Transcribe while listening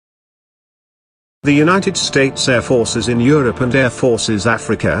The United States Air Forces in Europe and Air Forces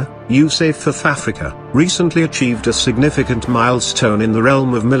Africa, USAFE-AFAFRICA, recently achieved a significant milestone in the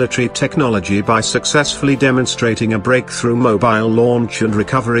realm of military technology by successfully demonstrating a breakthrough mobile launch and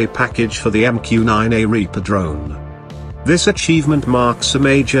recovery package for the MQ-9A Reaper drone. This achievement marks a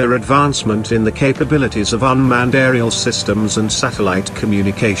major advancement in the capabilities of unmanned aerial systems and satellite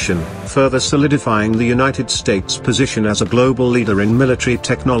communication, further solidifying the United States' position as a global leader in military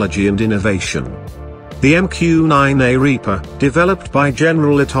technology and innovation. The MQ-9A Reaper, developed by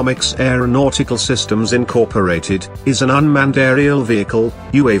General Atomics Aeronautical Systems Incorporated, is an unmanned aerial vehicle,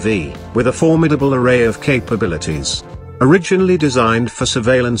 UAV, with a formidable array of capabilities. Originally designed for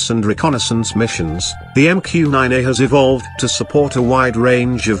surveillance and reconnaissance missions, the MQ-9A has evolved to support a wide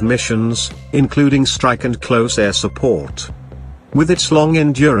range of missions, including strike and close air support. With its long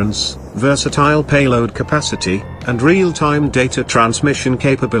endurance, versatile payload capacity, and real-time data transmission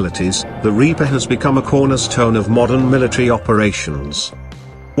capabilities, the Reaper has become a cornerstone of modern military operations.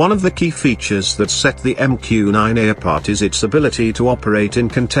 One of the key features that set the MQ-9A apart is its ability to operate in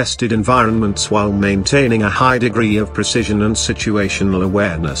contested environments while maintaining a high degree of precision and situational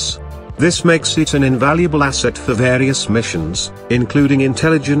awareness. This makes it an invaluable asset for various missions, including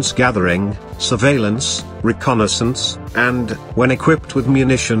intelligence gathering, surveillance, reconnaissance, and, when equipped with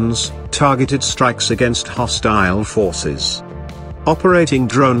munitions, targeted strikes against hostile forces. Operating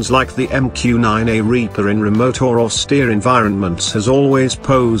drones like the MQ-9A Reaper in remote or austere environments has always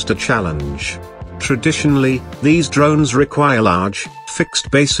posed a challenge. Traditionally, these drones require large,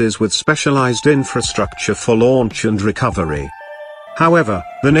 fixed bases with specialized infrastructure for launch and recovery. However,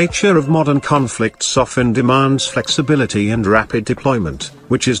 the nature of modern conflicts often demands flexibility and rapid deployment,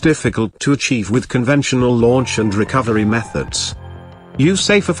 which is difficult to achieve with conventional launch and recovery methods.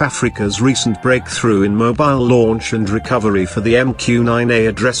 USAFE-AFAFRICA's recent breakthrough in mobile launch and recovery for the MQ-9A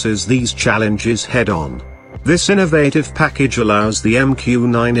addresses these challenges head-on. This innovative package allows the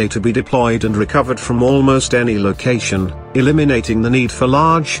MQ-9A to be deployed and recovered from almost any location, eliminating the need for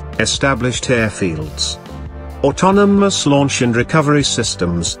large, established airfields. Autonomous launch and recovery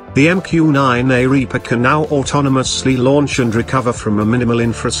systems. The MQ-9A Reaper can now autonomously launch and recover from a minimal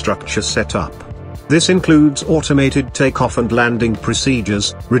infrastructure setup. This includes automated takeoff and landing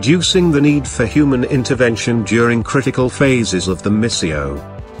procedures, reducing the need for human intervention during critical phases of the mission.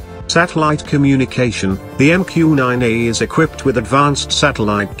 Satellite communication. The MQ-9A is equipped with advanced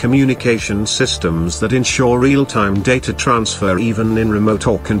satellite communication systems that ensure real-time data transfer even in remote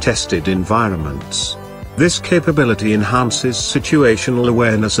or contested environments. This capability enhances situational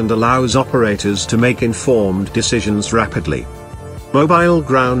awareness and allows operators to make informed decisions rapidly. Mobile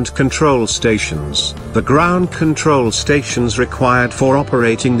ground control stations. The ground control stations required for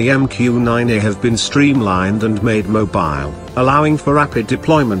operating the MQ-9A have been streamlined and made mobile, allowing for rapid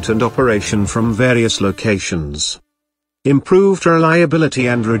deployment and operation from various locations. Improved reliability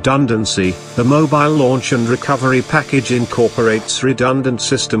and redundancy. The mobile launch and recovery package incorporates redundant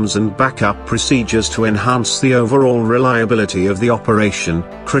systems and backup procedures to enhance the overall reliability of the operation,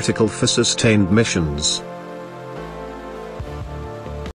 critical for sustained missions.